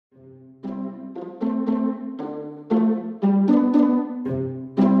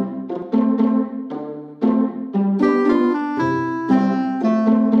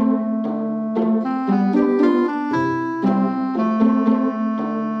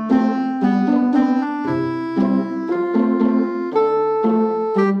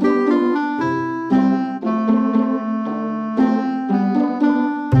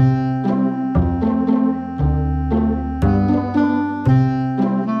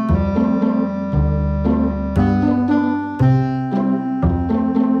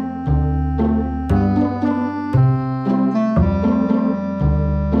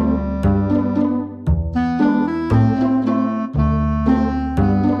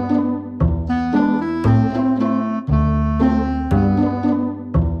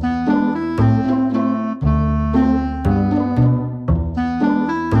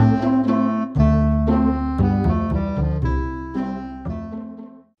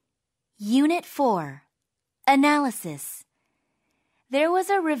Unit 4. Analysis. There was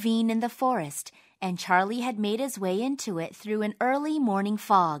a ravine in the forest, and Charlie had made his way into it through an early morning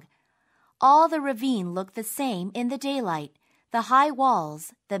fog. All the ravine looked the same in the daylight, the high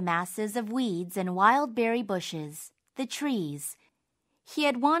walls, the masses of weeds and wild berry bushes, the trees. He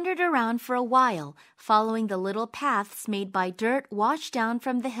had wandered around for a while, following the little paths made by dirt washed down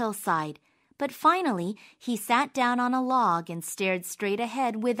from the hillside, but finally he sat down on a log and stared straight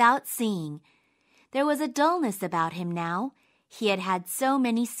ahead without seeing. There was a dullness about him now. He had had so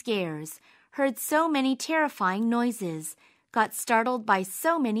many scares, heard so many terrifying noises, got startled by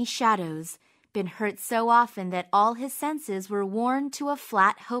so many shadows, been hurt so often that all his senses were worn to a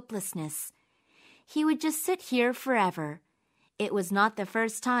flat hopelessness. He would just sit here forever. It was not the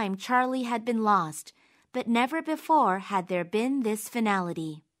first time Charlie had been lost, but never before had there been this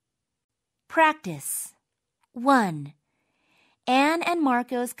finality. Practice. 1. Anne and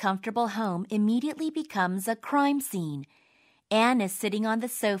Marco's comfortable home immediately becomes a crime scene. Anne is sitting on the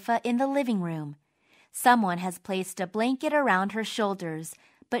sofa in the living room. Someone has placed a blanket around her shoulders,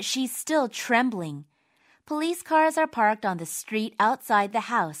 but she's still trembling. Police cars are parked on the street outside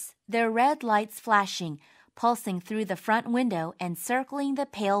the house, their red lights flashing, pulsing through the front window and circling the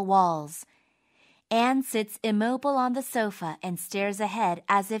pale walls. Anne sits immobile on the sofa and stares ahead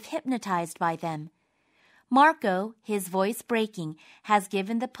as if hypnotized by them. Marco, his voice breaking, has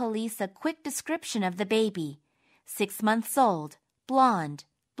given the police a quick description of the baby. 6 months old, blonde,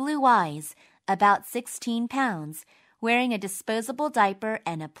 blue eyes, about 16 pounds, wearing a disposable diaper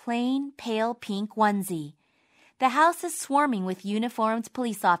and a plain, pale pink onesie. The house is swarming with uniformed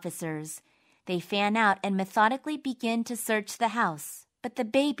police officers. They fan out and methodically begin to search the house, but the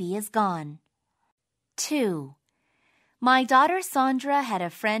baby is gone. 2. My daughter Sandra had a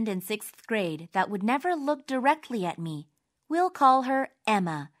friend in 6th grade that would never look directly at me. We'll call her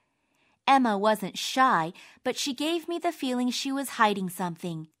Emma. Emma wasn't shy, but she gave me the feeling she was hiding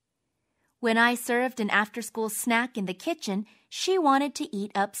something. When I served an after-school snack in the kitchen, she wanted to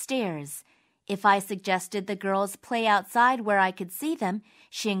eat upstairs. If I suggested the girls play outside where I could see them,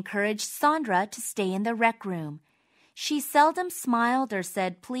 she encouraged Sandra to stay in the rec room. She seldom smiled or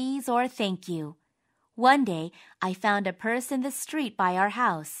said please or thank you. One day, I found a purse in the street by our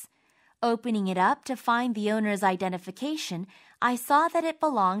house. Opening it up to find the owner's identification, I saw that it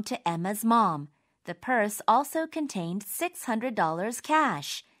belonged to Emma's mom. The purse also contained $600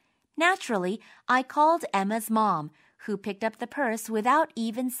 cash. Naturally, I called Emma's mom, who picked up the purse without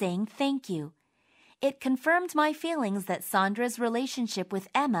even saying thank you. It confirmed my feelings that Sandra's relationship with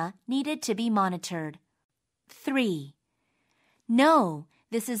Emma needed to be monitored. 3. No,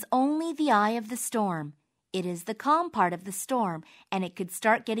 this is only the eye of the storm. It is the calm part of the storm, and it could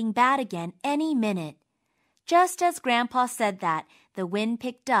start getting bad again any minute. Just as Grandpa said that, the wind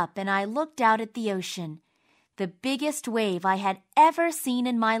picked up and I looked out at the ocean. The biggest wave I had ever seen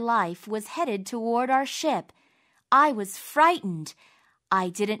in my life was headed toward our ship. I was frightened. I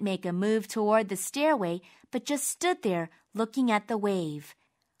didn't make a move toward the stairway, but just stood there looking at the wave.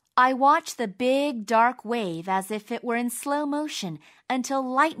 I watched the big, dark wave as if it were in slow motion until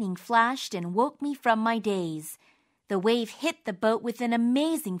lightning flashed and woke me from my daze. The wave hit the boat with an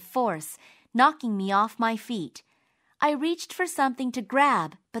amazing force, knocking me off my feet. I reached for something to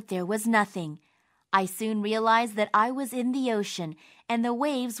grab, but there was nothing. I soon realized that I was in the ocean, and the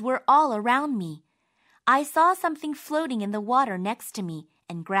waves were all around me. I saw something floating in the water next to me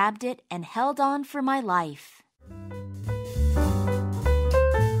and grabbed it and held on for my life.